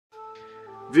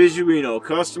Visuino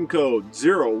Custom Code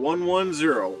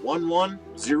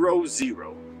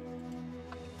 01101100,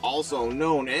 also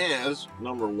known as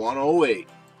number 108.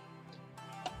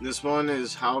 This one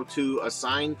is how to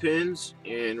assign pins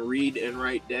and read and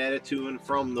write data to and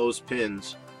from those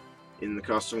pins in the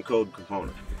custom code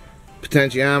component.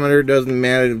 Potentiometer doesn't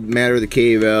matter the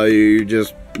K value, you're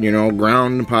just, you know,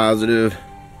 ground and positive.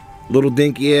 Little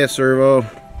dinky ass servo,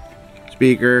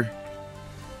 speaker,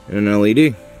 and an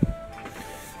LED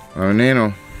on a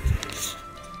nano.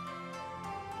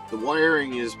 The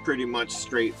wiring is pretty much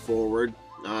straightforward.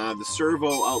 The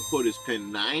servo output is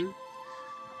pin 9.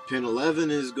 Pin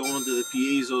 11 is going to the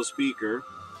piezo speaker.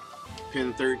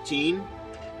 Pin 13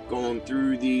 going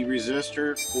through the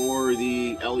resistor for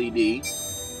the LED.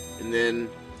 And then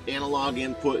analog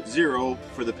input 0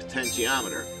 for the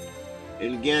potentiometer.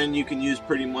 And again, you can use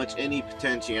pretty much any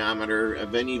potentiometer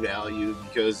of any value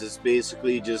because it's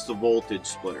basically just a voltage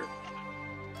splitter.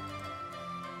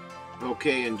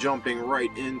 Okay, and jumping right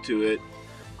into it,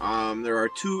 there are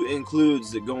two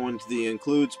includes that go into the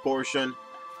includes portion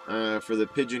for the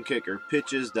Pigeon Kicker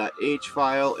pitches.h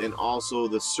file and also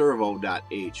the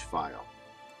servo.h file.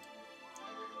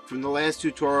 From the last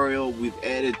tutorial, we've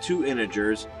added two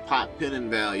integers, pot pin and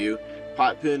value.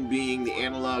 Pot pin being the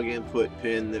analog input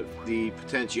pin that the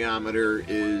potentiometer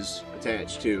is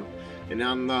attached to. And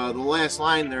on the last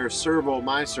line there, servo,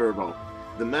 my servo.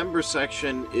 The member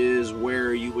section is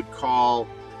where you would call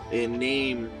and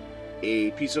name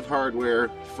a piece of hardware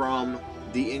from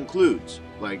the includes,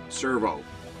 like servo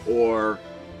or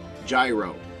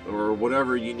gyro or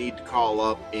whatever you need to call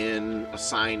up and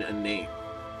assign a name.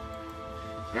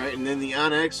 Alright, and then the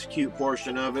on execute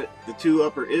portion of it, the two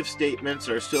upper if statements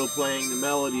are still playing the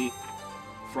melody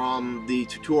from the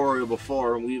tutorial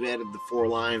before, and we've added the 4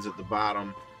 lines at the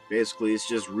bottom. Basically, it's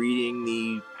just reading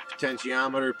the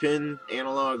potentiometer pin,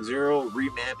 analog 0,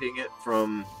 remapping it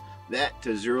from that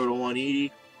to 0 to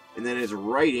 180, and then it's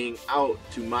writing out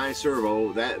to my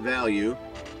servo that value,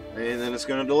 and then it's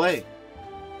going to delay.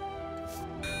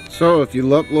 So if you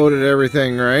uploaded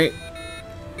everything right,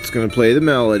 it's going to play the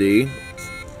melody.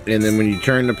 And then when you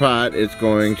turn the pot, it's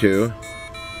going to.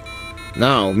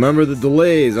 Now, remember the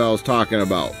delays I was talking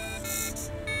about.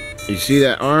 You see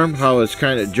that arm, how it's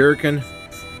kind of jerking?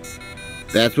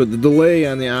 That's what the delay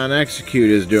on the on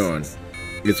execute is doing.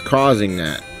 It's causing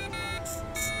that.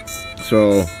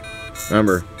 So,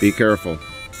 remember, be careful.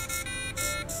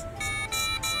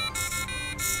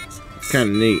 It's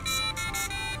kind of neat.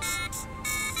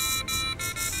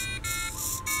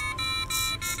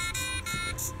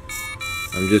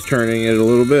 I'm just turning it a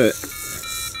little bit.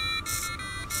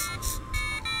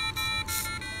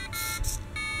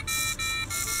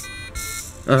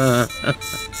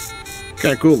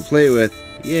 Kind of cool to play with.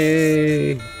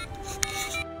 Yay!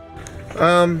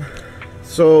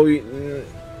 So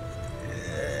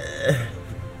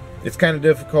it's kind of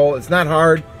difficult. It's not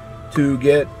hard to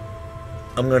get.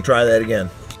 I'm gonna try that again.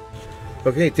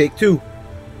 Okay, take 2.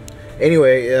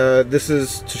 Anyway, this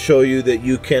is to show you that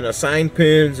you can assign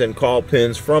pins and call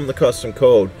pins from the custom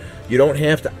code. You don't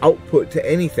have to output to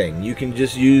anything. You can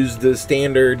just use the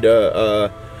standard,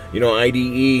 you know,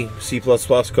 IDE C++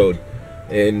 code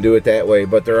and do it that way.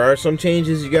 But there are some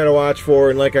changes you got to watch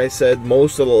for, and like I said,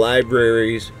 most of the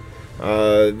libraries,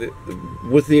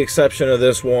 with the exception of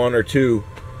this 1 or 2,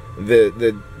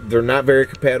 they're not very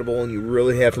compatible, and you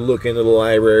really have to look into the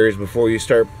libraries before you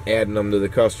start adding them to the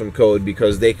custom code,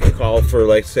 because they can call for,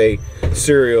 like, say,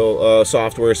 serial,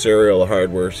 software serial,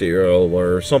 hardware serial,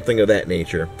 or something of that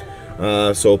nature.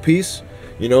 So peace.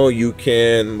 You know, you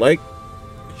can like,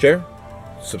 share,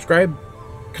 subscribe,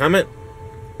 comment,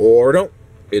 or don't.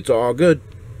 It's all good.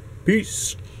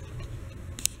 Peace.